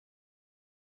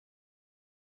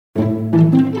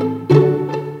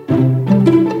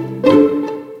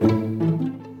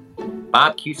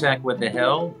Rob Cusack with The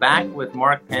Hill, back with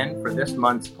Mark Penn for this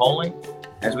month's polling.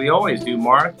 As we always do,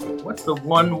 Mark, what's the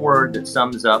one word that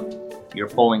sums up your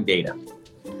polling data?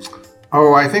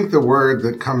 Oh, I think the word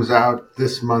that comes out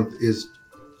this month is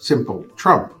simple: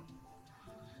 Trump.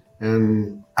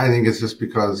 And I think it's just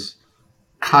because,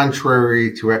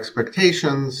 contrary to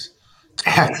expectations,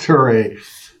 after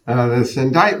this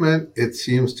indictment, it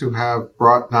seems to have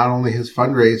brought not only his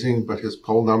fundraising, but his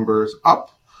poll numbers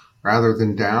up rather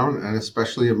than down, and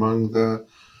especially among the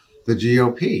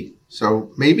GOP.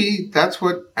 So maybe that's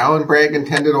what Alan Bragg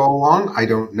intended all along. I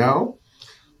don't know,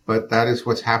 but that is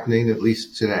what's happening, at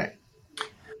least today.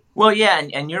 Well, yeah,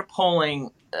 and your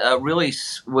polling really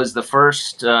was the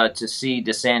first to see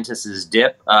DeSantis's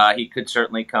dip. He could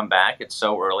certainly come back. It's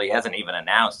so early. He hasn't even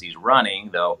announced he's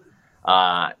running, though.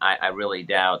 I really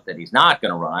doubt that he's not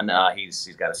going to run. He's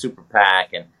got a super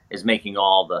PAC and is making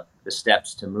all the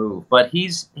steps to move. But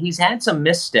he's had some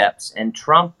missteps, and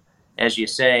Trump, as you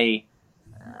say,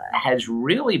 has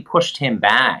really pushed him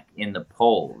back in the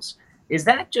polls. Is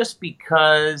that just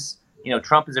because,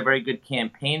 Trump is a very good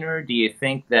campaigner? Do you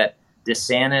think that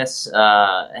DeSantis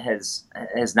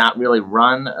has not really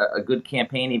run a good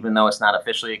campaign, even though it's not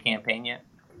officially a campaign yet?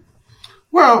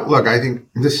 Well, look, I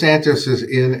think DeSantis is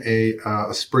in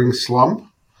a spring slump.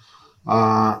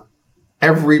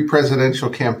 Every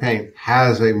presidential campaign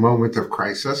has a moment of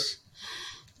crisis.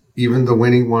 Even the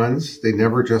winning ones, they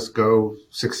never just go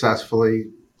successfully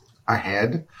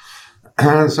ahead.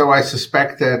 And so I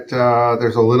suspect that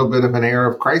there's a little bit of an air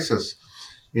of crisis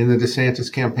in the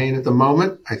DeSantis campaign at the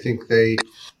moment. I think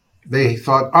they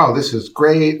thought, oh, this is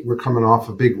great. We're coming off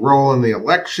a big roll in the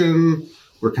election.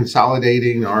 We're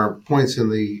consolidating our points in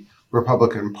the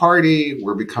Republican Party.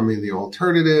 We're becoming the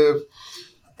alternative.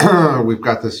 We've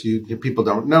got this, people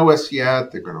don't know us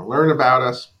yet. They're going to learn about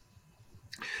us.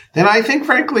 Then I think,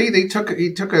 frankly, he took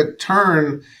a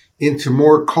turn into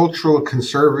more cultural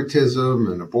conservatism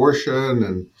and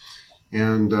abortion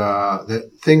and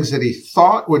the things that he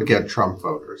thought would get Trump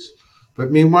voters.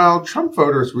 But meanwhile, Trump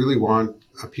voters really want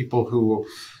people who,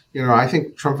 I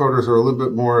think Trump voters are a little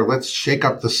bit more, let's shake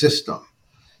up the system.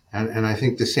 And I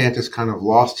think DeSantis kind of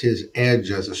lost his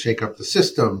edge as a shake up the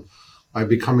system by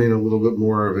becoming a little bit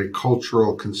more of a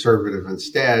cultural conservative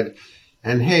instead.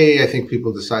 And hey, I think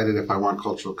people decided if I want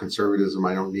cultural conservatism,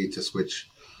 I don't need to switch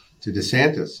to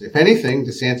DeSantis. If anything,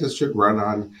 DeSantis should run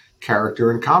on character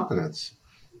and competence.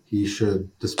 He should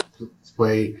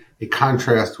display a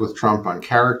contrast with Trump on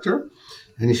character,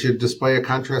 and he should display a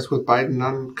contrast with Biden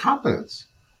on competence.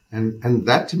 And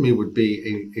that to me would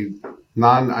be a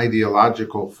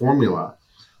non-ideological formula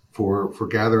for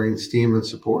gathering steam and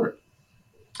support.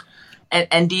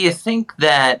 And do you think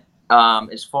that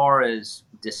as far as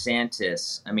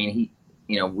DeSantis, I mean,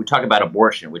 we talk about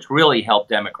abortion, which really helped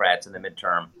Democrats in the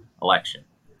midterm election.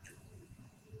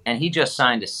 And he just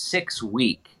signed a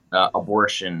 6-week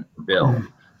abortion bill.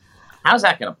 How's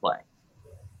that going to play?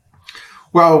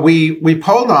 Well, we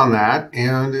polled on that,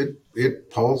 and it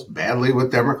polls badly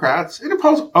with Democrats, and it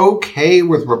polls okay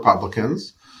with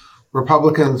Republicans.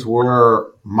 Republicans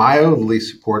were mildly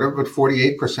supportive, but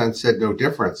 48% said no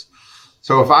difference.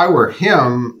 So if I were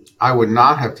him, I would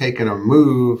not have taken a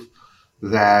move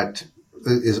that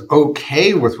is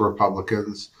okay with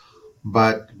Republicans,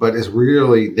 but is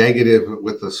really negative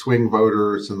with the swing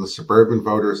voters and the suburban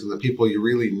voters and the people you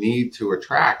really need to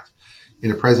attract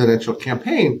in a presidential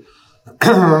campaign.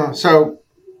 So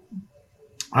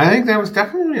I think that was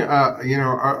definitely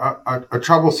a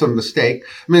troublesome mistake.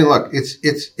 I mean, look,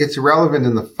 it's relevant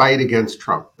in the fight against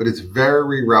Trump, but it's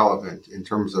very relevant in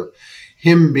terms of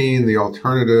him being the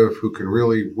alternative who can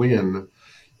really win.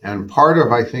 And part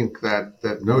of, I think,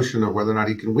 that notion of whether or not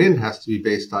he can win has to be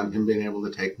based on him being able to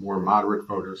take more moderate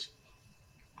voters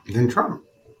than Trump.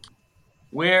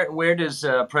 Where does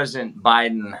President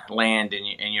Biden land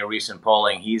in your recent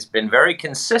polling? He's been very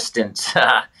consistent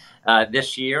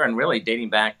this year and really dating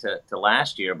back to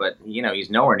last year, but, he's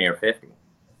nowhere near 50.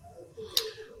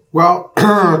 Well,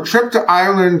 trip to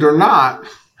Ireland or not,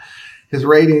 his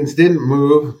ratings didn't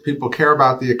move. People care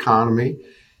about the economy.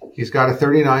 He's got a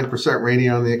 39% rating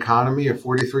on the economy, a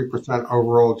 43%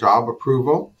 overall job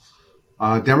approval.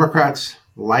 Democrats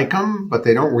like him, but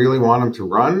they don't really want him to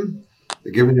run.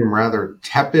 They're giving him rather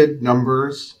tepid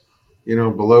numbers,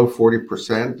 below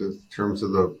 40% in terms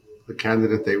of the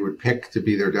candidate they would pick to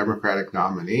be their Democratic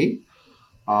nominee.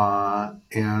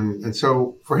 And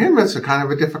so for him, it's a kind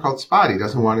of a difficult spot. He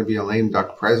doesn't want to be a lame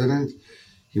duck president.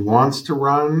 He wants to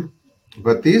run.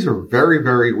 But these are very,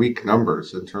 very weak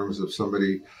numbers in terms of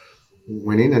somebody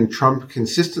winning. And Trump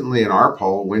consistently in our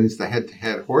poll wins the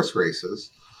head-to-head horse races.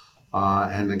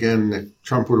 And again, if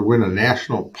Trump were to win a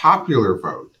national popular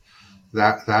vote,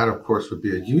 that of course would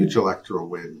be a huge electoral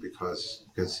win because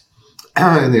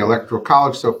in the electoral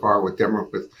college so far with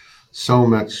so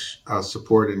much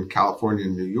support in California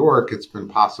and New York, it's been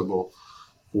possible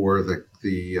for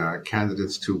the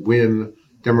candidates to win,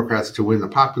 Democrats to win the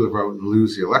popular vote and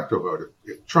lose the electoral vote.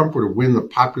 If Trump were to win the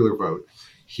popular vote,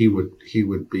 he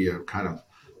would be a kind of,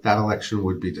 that election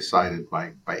would be decided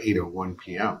by 8:01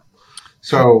 p.m.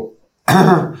 So,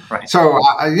 Right.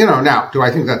 now, do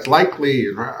I think that's likely?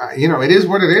 It is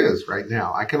what it is right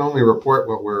now. I can only report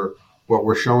what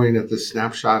we're showing at this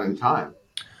snapshot in time.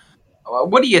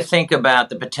 What do you think about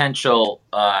the potential?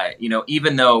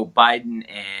 Even though Biden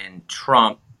and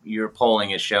Trump, your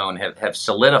polling has shown, have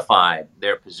solidified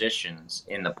their positions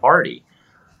in the party,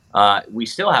 we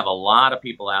still have a lot of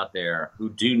people out there who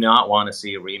do not want to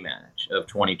see a rematch of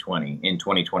 2020 in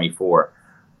 2024.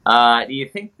 Do you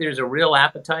think there's a real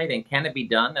appetite, and can it be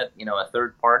done that a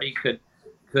third party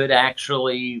could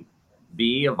actually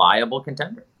be a viable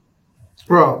contender?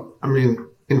 Well, I mean,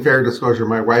 in fair disclosure,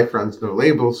 my wife runs No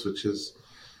Labels, which is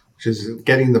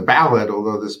getting the ballot.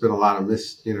 Although there's been a lot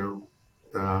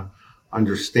of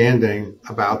understanding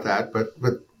about that, but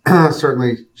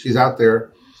certainly she's out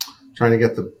there trying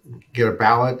to get a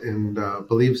ballot and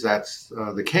believes that's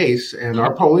the case. And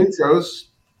our polling shows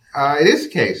it is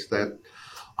the case that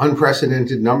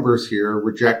unprecedented numbers here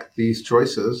reject these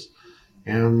choices.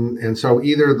 And so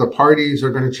either the parties are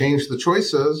going to change the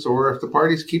choices, or if the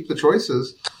parties keep the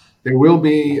choices, there will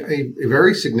be a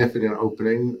very significant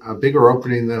opening, a bigger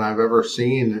opening than I've ever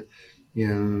seen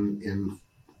in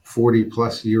 40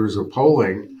 plus years of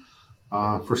polling,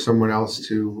 for someone else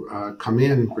to come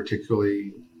in,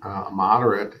 particularly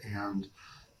moderate, and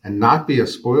not be a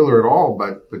spoiler at all,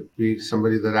 but be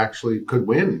somebody that actually could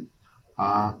win.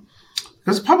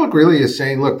 Because the public really is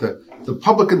saying, look, the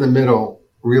public in the middle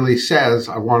really says,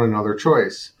 I want another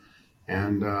choice.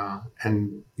 And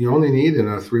you only need in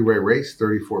a three-way race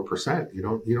 34%. You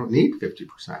don't need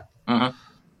 50%. Uh-huh.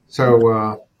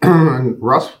 So and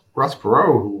Russ Perot,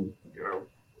 who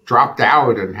dropped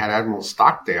out and had Admiral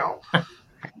Stockdale,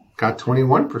 got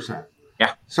 21%.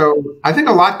 Yeah. So I think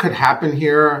a lot could happen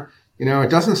here. It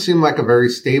doesn't seem like a very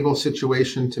stable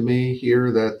situation to me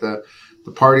here, that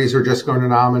the parties are just going to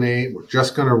nominate. We're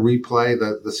just going to replay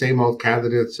the same old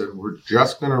candidates, and we're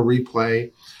just going to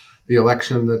replay the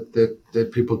election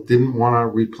that people didn't want to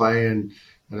replay, and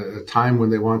at a time when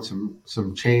they want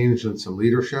some change and some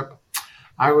leadership.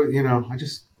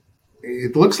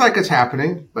 It looks like it's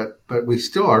happening, but we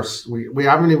still are. We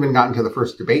haven't even gotten to the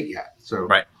first debate yet. So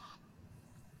right.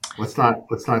 Let's not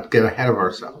get ahead of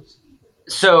ourselves.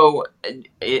 So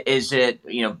is it,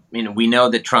 we know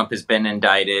that Trump has been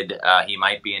indicted. He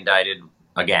might be indicted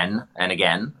again and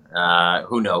again.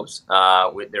 Who knows?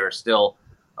 There are still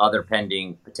other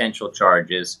pending potential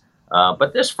charges.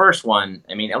 But this first one,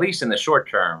 at least in the short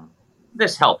term,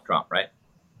 this helped Trump, right?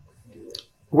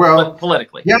 Well,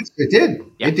 politically. Yes, it did.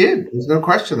 Yeah. It did. There's no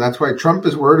question. That's why Trump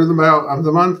is word of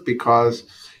the month, because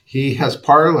he has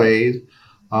parlayed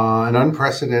an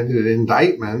unprecedented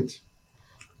indictment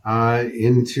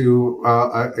into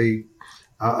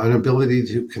an ability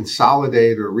to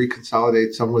consolidate or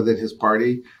reconsolidate some within his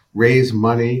party, raise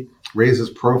money, raise his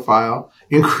profile,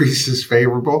 increase his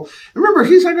favorable. Remember,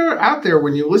 he's out there.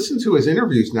 When you listen to his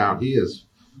interviews now, he is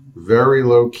very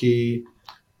low key,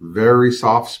 very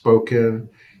soft spoken.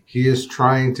 He is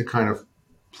trying to kind of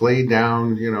play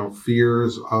down,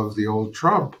 fears of the old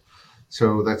Trump.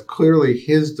 So that's clearly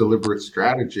his deliberate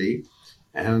strategy.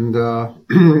 And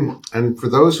and for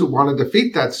those who want to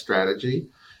defeat that strategy,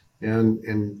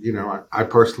 I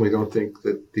personally don't think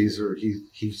that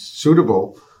he's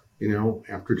suitable,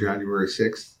 after January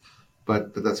 6th,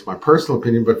 but that's my personal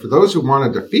opinion. But for those who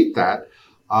want to defeat that,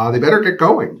 they better get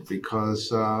going,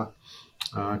 because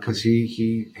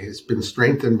he has been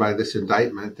strengthened by this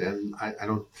indictment, and I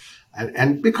don't,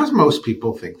 and because most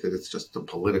people think that it's just a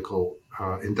political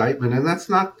indictment, and that's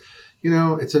not.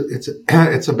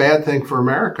 It's a bad thing for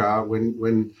America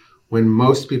when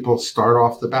most people start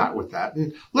off the bat with that.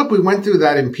 And look, we went through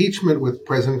that impeachment with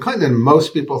President Clinton, and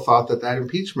most people thought that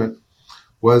impeachment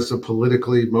was a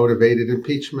politically motivated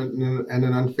impeachment and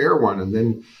an unfair one.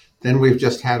 And then we've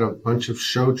just had a bunch of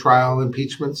show trial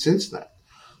impeachments since then.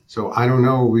 So I don't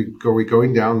know, are we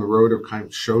going down the road of kind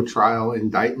of show trial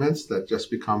indictments that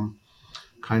just become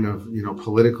kind of,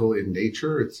 political in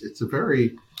nature? It's a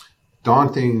very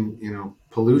daunting,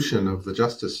 pollution of the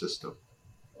justice system.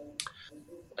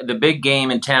 The big game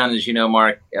in town, as you know,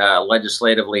 Mark,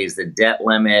 legislatively, is the debt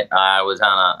limit. I was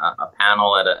on a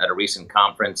panel at a recent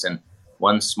conference, and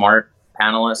one smart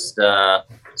panelist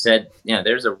said,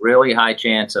 there's a really high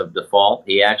chance of default.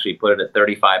 He actually put it at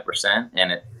 35%,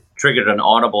 and it triggered an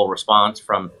audible response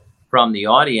from the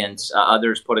audience.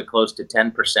 Others put it close to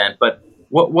 10%. But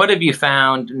what have you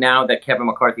found now that Kevin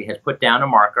McCarthy has put down a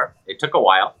marker? It took a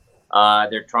while.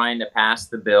 They're trying to pass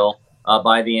the bill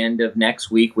by the end of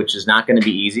next week, which is not going to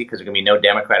be easy because there are going to be no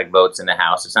Democratic votes in the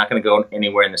House. It's not going to go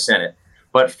anywhere in the Senate.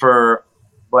 But for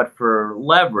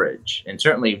leverage and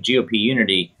certainly GOP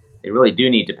unity, they really do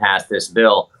need to pass this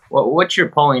bill. What's your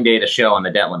polling data show on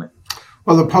the debt limit?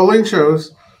 Well, the polling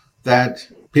shows that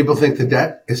people think the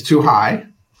debt is too high.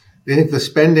 They think the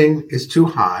spending is too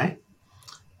high.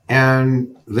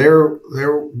 And they're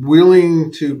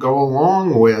willing to go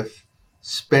along with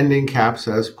spending caps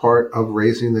as part of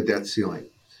raising the debt ceiling.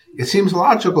 It seems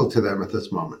logical to them at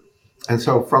this moment. And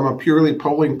so from a purely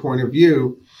polling point of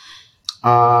view,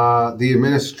 the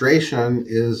administration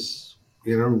is,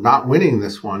 not winning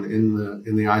this one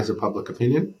in the eyes of public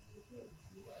opinion.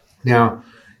 Now,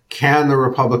 can the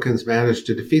Republicans manage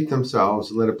to defeat themselves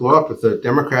and let it blow up? If the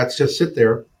Democrats just sit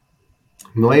there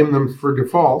and blame them for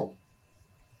default,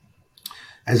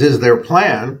 as is their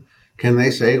plan, can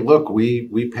they say, look,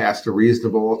 we passed a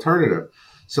reasonable alternative?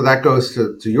 So that goes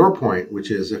to your point,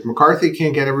 which is if McCarthy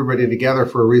can't get everybody together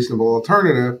for a reasonable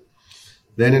alternative,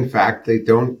 then in fact they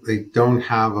don't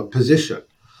have a position.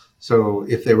 So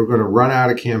if they were going to run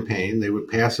out a campaign, they would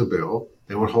pass a bill,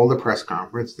 they would hold a press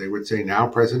conference, they would say, now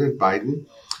President Biden,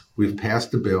 we've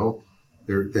passed a bill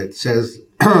that says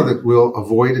that we'll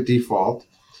avoid a default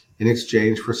in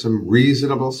exchange for some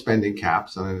reasonable spending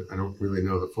caps. And I don't really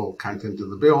know the full content of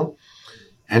the bill.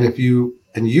 And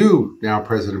you now,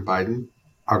 President Biden,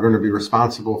 are going to be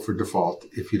responsible for default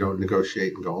if you don't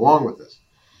negotiate and go along with this.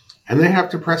 And they have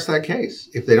to press that case.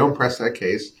 If they don't press that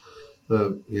case,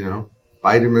 the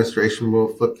Biden administration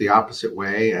will flip the opposite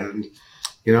way. And,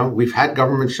 we've had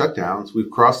government shutdowns.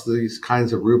 We've crossed these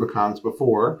kinds of Rubicons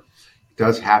before. It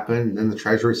does happen. Then the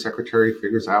Treasury Secretary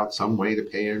figures out some way to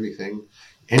pay anything.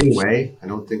 Anyway, I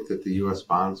don't think that the U.S.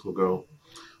 bonds will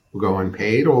go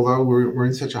unpaid, although we're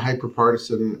in such a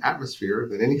hyper-partisan atmosphere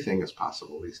that anything is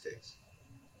possible these days.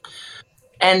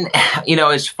 And,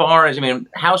 as far as,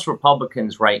 House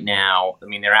Republicans right now,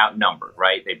 they're outnumbered,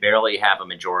 right? They barely have a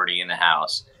majority in the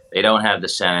House. They don't have the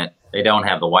Senate. They don't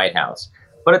have the White House.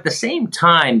 But at the same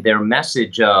time, their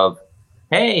message of,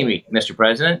 hey, Mr.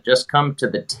 President, just come to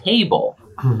the table.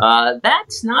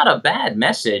 That's not a bad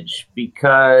message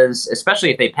because,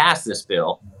 especially if they pass this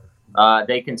bill,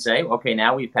 they can say, okay,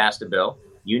 now we've passed a bill.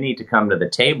 You need to come to the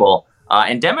table.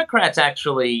 And Democrats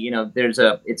actually,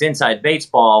 it's inside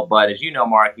baseball, but as you know,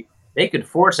 Mark, they could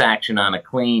force action on a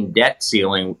clean debt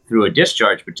ceiling through a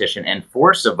discharge petition and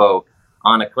force a vote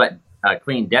on a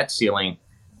clean debt ceiling.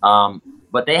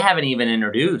 But they haven't even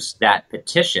introduced that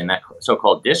petition, that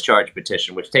so-called discharge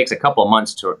petition, which takes a couple of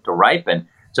months to ripen.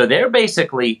 So they're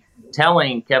basically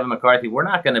telling Kevin McCarthy, we're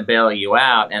not going to bail you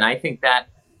out. And I think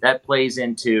that plays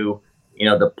into,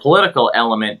 the political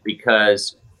element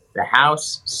because the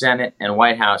House, Senate, and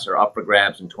White House are up for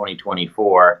grabs in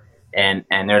 2024. And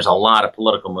there's a lot of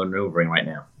political maneuvering right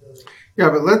now. Yeah,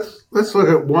 but let's look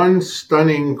at one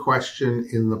stunning question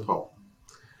in the poll.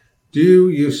 Do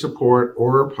you support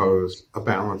or oppose a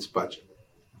balanced budget?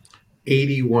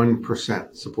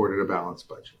 81% supported a balanced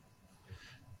budget.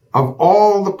 Of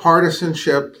all the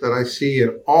partisanship that I see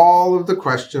in all of the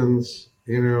questions,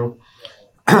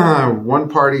 one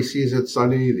party sees it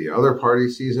sunny, the other party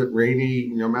sees it rainy,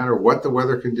 no matter what the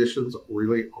weather conditions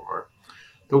really are.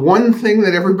 The one thing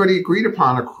that everybody agreed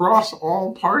upon across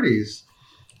all parties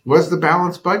was the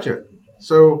balanced budget.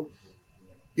 So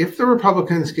if the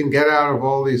Republicans can get out of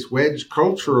all these wedge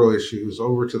cultural issues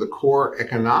over to the core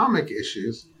economic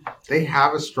issues, they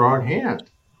have a strong hand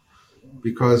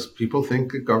because people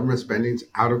think that government spending is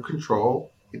out of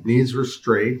control. It needs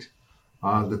restraint,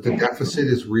 that the deficit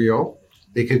is real.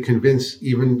 They could convince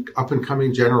even up and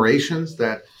coming generations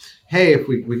that, hey, if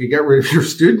we could get rid of your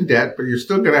student debt, but you're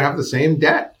still going to have the same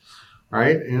debt,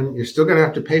 right? And you're still going to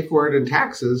have to pay for it in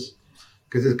taxes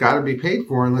because it's got to be paid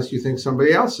for unless you think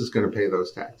somebody else is going to pay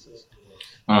those taxes.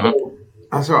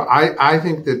 Uh-huh. So I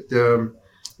think that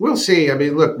we'll see.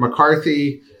 Look,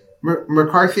 McCarthy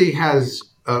has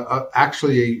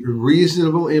actually a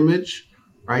reasonable image,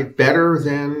 right? Better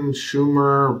than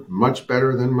Schumer, much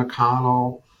better than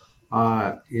McConnell.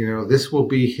 This will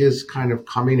be his kind of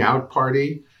coming out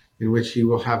party in which he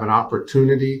will have an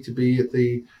opportunity to be at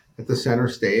the center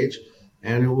stage.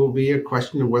 And it will be a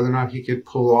question of whether or not he could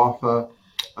pull off a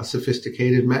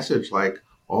sophisticated message like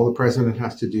all the president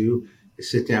has to do is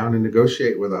sit down and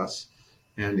negotiate with us.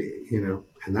 And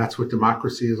that's what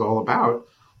democracy is all about.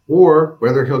 Or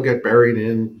whether he'll get buried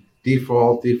in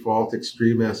default,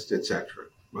 extremist, etc.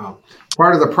 Well,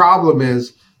 part of the problem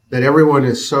is that everyone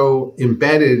is so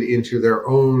embedded into their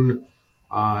own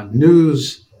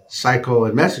news cycle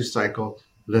and message cycle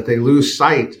that they lose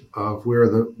sight of where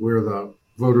the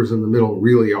voters in the middle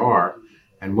really are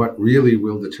and what really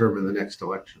will determine the next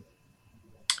election.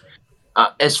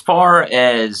 As far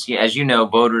as you know,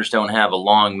 voters don't have a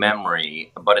long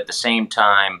memory, but at the same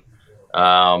time,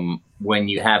 when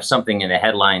you have something in the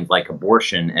headlines like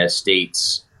abortion, as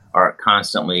states are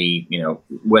constantly,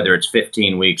 whether it's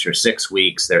 15 weeks or 6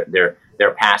 weeks,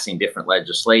 they're passing different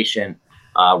legislation.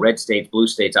 Red states, blue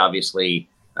states, obviously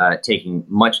taking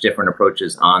much different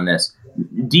approaches on this.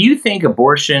 Do you think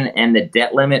abortion and the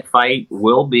debt limit fight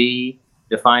will be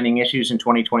defining issues in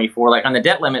 2024? Like on the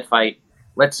debt limit fight,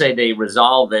 let's say they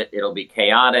resolve it, it'll be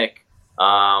chaotic.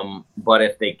 But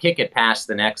if they kick it past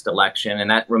the next election, and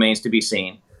that remains to be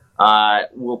seen,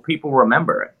 will people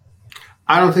remember it?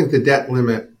 I don't think the debt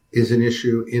limit is an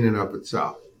issue in and of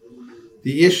itself.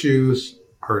 The issues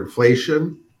are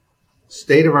inflation,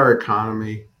 state of our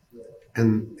economy,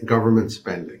 and government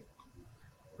spending,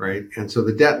 right? And so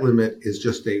the debt limit is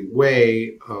just a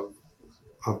way of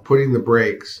putting the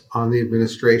brakes on the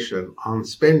administration on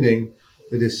spending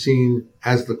that is seen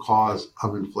as the cause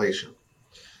of inflation.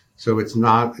 So it's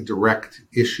not a direct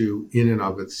issue in and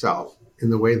of itself in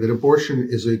the way that abortion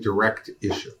is a direct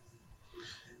issue.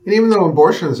 And even though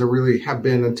abortions have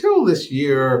been, until this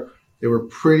year, they were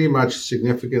pretty much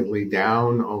significantly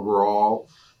down overall.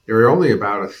 They were only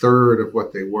about a third of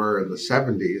what they were in the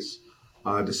 70s,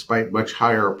 despite much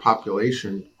higher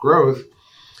population growth.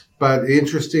 But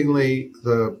interestingly,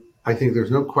 I think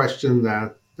there's no question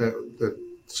that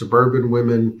suburban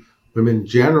women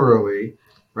generally,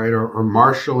 right, are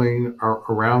marshaling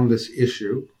around this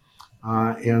issue,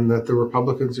 and that the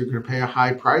Republicans are going to pay a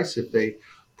high price if they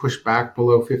push back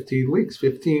below 15 weeks.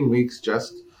 15 weeks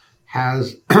just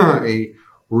has a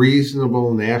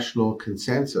reasonable national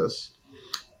consensus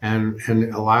and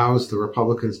allows the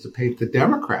Republicans to paint the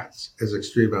Democrats as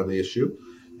extreme on the issue.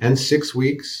 And 6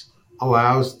 weeks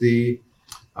allows the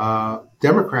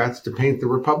Democrats to paint the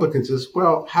Republicans as,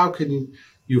 well, how can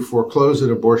you foreclose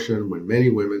an abortion when many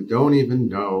women don't even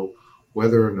know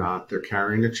whether or not they're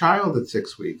carrying a child at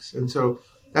 6 weeks? And so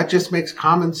that just makes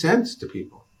common sense to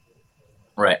people.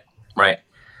 Right.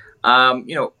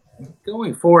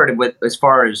 Going forward with as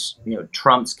far as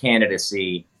Trump's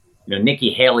candidacy,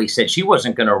 Nikki Haley said she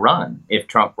wasn't going to run if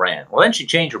Trump ran. Well, then she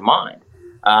changed her mind,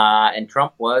 and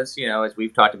Trump was, as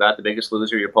we've talked about, the biggest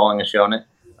loser. Your polling has shown it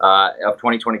of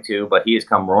 2022, but he has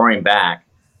come roaring back.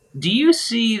 Do you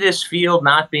see this field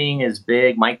not being as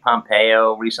big? Mike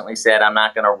Pompeo recently said, "I'm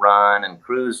not going to run," and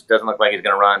Cruz doesn't look like he's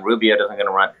going to run. Rubio doesn't going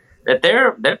to run. That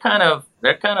they're kind of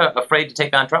afraid to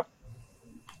take on Trump.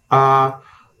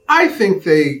 I think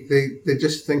they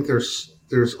just think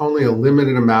there's only a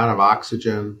limited amount of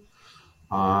oxygen,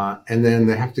 and then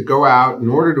they have to go out in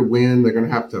order to win. They're going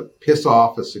to have to piss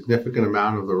off a significant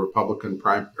amount of the Republican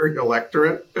primary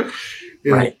electorate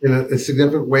in a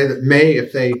significant way that may,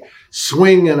 if they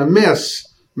swing and a miss,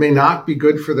 may not be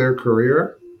good for their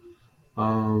career.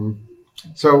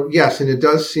 So yes, and it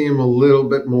does seem a little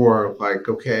bit more like,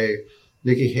 okay,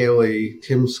 Nikki Haley,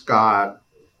 Tim Scott,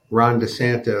 Ron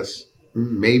DeSantis,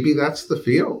 maybe that's the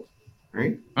field,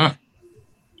 right?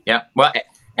 Yeah, well,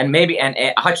 and maybe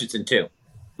Hutchinson too,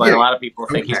 but a lot of people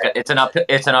think it's an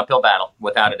uphill battle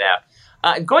without a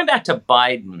doubt. Going back to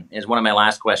Biden is one of my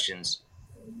last questions.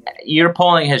 Your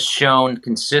polling has shown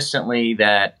consistently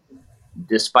that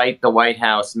despite the White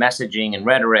House messaging and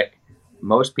rhetoric,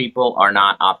 most people are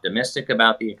not optimistic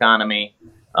about the economy,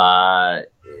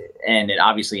 and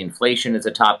obviously inflation is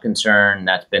a top concern.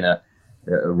 That's been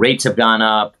rates have gone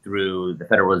up through the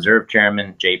Federal Reserve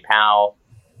Chairman, Jay Powell.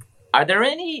 Are there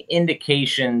any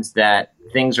indications that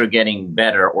things are getting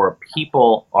better or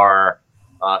people are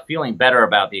feeling better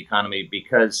about the economy?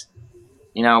 Because,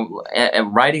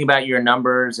 writing about your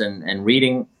numbers and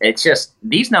reading, it's just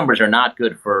these numbers are not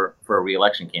good for a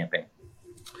reelection campaign.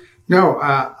 No,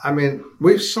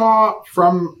 we saw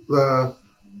from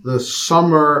the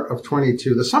summer of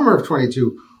 22. The summer of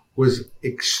 22 was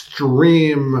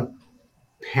extreme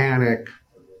panic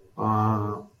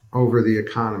over the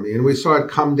economy. And we saw it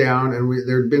come down, and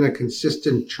there had been a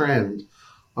consistent trend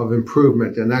of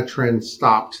improvement, and that trend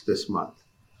stopped this month.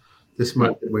 This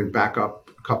month it went back up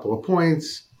a couple of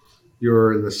points.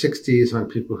 You're in the 60s on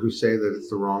people who say that it's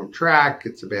the wrong track,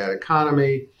 it's a bad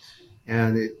economy,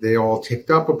 and they all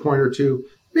ticked up a point or two.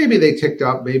 Maybe they ticked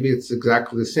up, maybe it's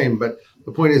exactly the same, but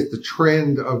the point is the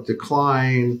trend of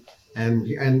decline, and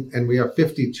we have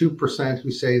 52%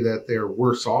 who say that they're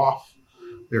worse off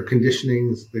their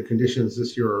conditionings, the conditions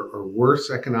this year are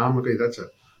worse economically.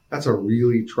 That's a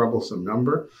really troublesome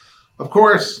number. Of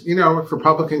course, if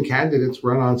Republican candidates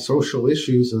run on social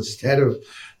issues instead of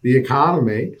the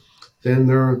economy, then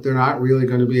they're not really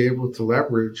going to be able to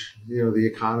leverage, the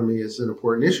economy is an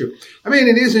important issue. I mean,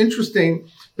 it is interesting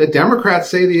that Democrats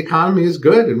say the economy is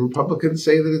good and Republicans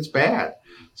say that it's bad.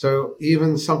 So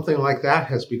even something like that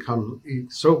has become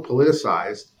so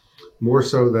politicized, more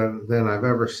so than I've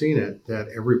ever seen it, that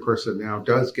every person now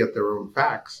does get their own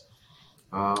facts.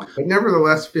 But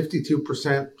nevertheless,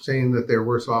 52% saying that they're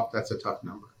worse off, that's a tough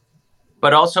number.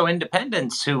 But also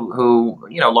independents who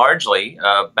largely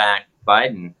back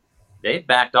Biden, they've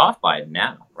backed off Biden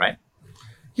now, right?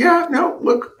 Yeah, no,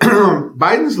 look,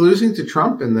 Biden's losing to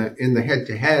Trump in the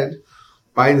head-to-head.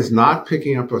 Biden's not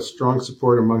picking up a strong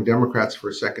support among Democrats for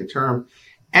a second term.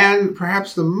 And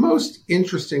perhaps the most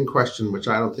interesting question, which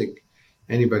I don't think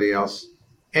anybody else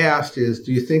asked, is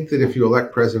do you think that if you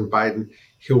elect President Biden,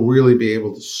 he'll really be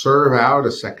able to serve out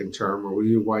a second term, or will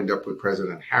you wind up with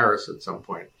President Harris at some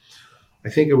point? I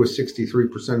think it was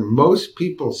 63%. Most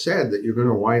people said that you're going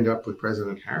to wind up with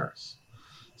President Harris.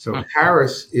 So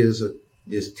Harris is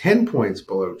 10 points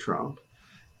below Trump.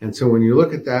 And so when you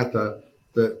look at that,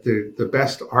 the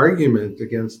best argument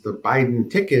against the Biden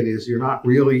ticket is you're not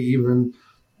really even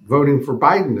voting for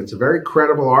Biden. It's a very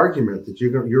credible argument that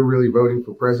you're really voting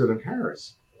for President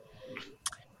Harris.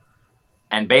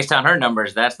 And based on her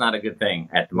numbers, that's not a good thing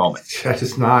at the moment. That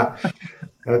is not.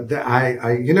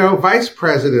 Vice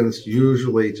presidents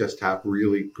usually just have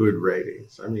really good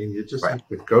ratings. I mean, you just have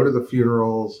to go to the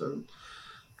funerals and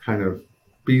kind of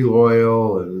be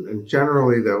loyal, and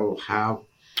generally they'll have,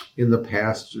 in the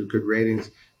past, good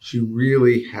ratings. She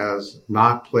really has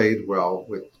not played well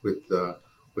with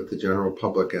the general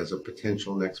public as a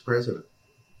potential next president.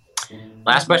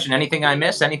 Last question. Anything I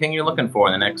missed? Anything you're looking for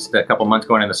in the next couple months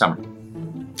going into summer?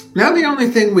 Now, the only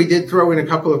thing we did throw in a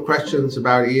couple of questions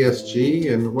about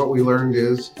ESG, and what we learned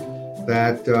is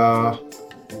that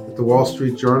the Wall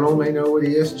Street Journal may know what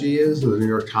ESG is, and the New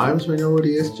York Times may know what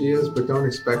ESG is, but don't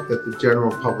expect that the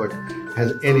general public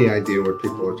has any idea what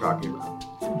people are talking about.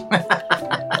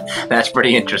 That's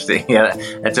pretty interesting. Yeah,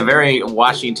 that's a very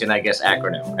Washington, I guess,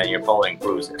 acronym, and your polling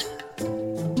proves it.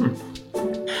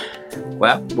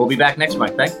 Well, we'll be back next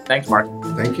month. Thanks, Mark.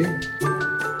 Thank you.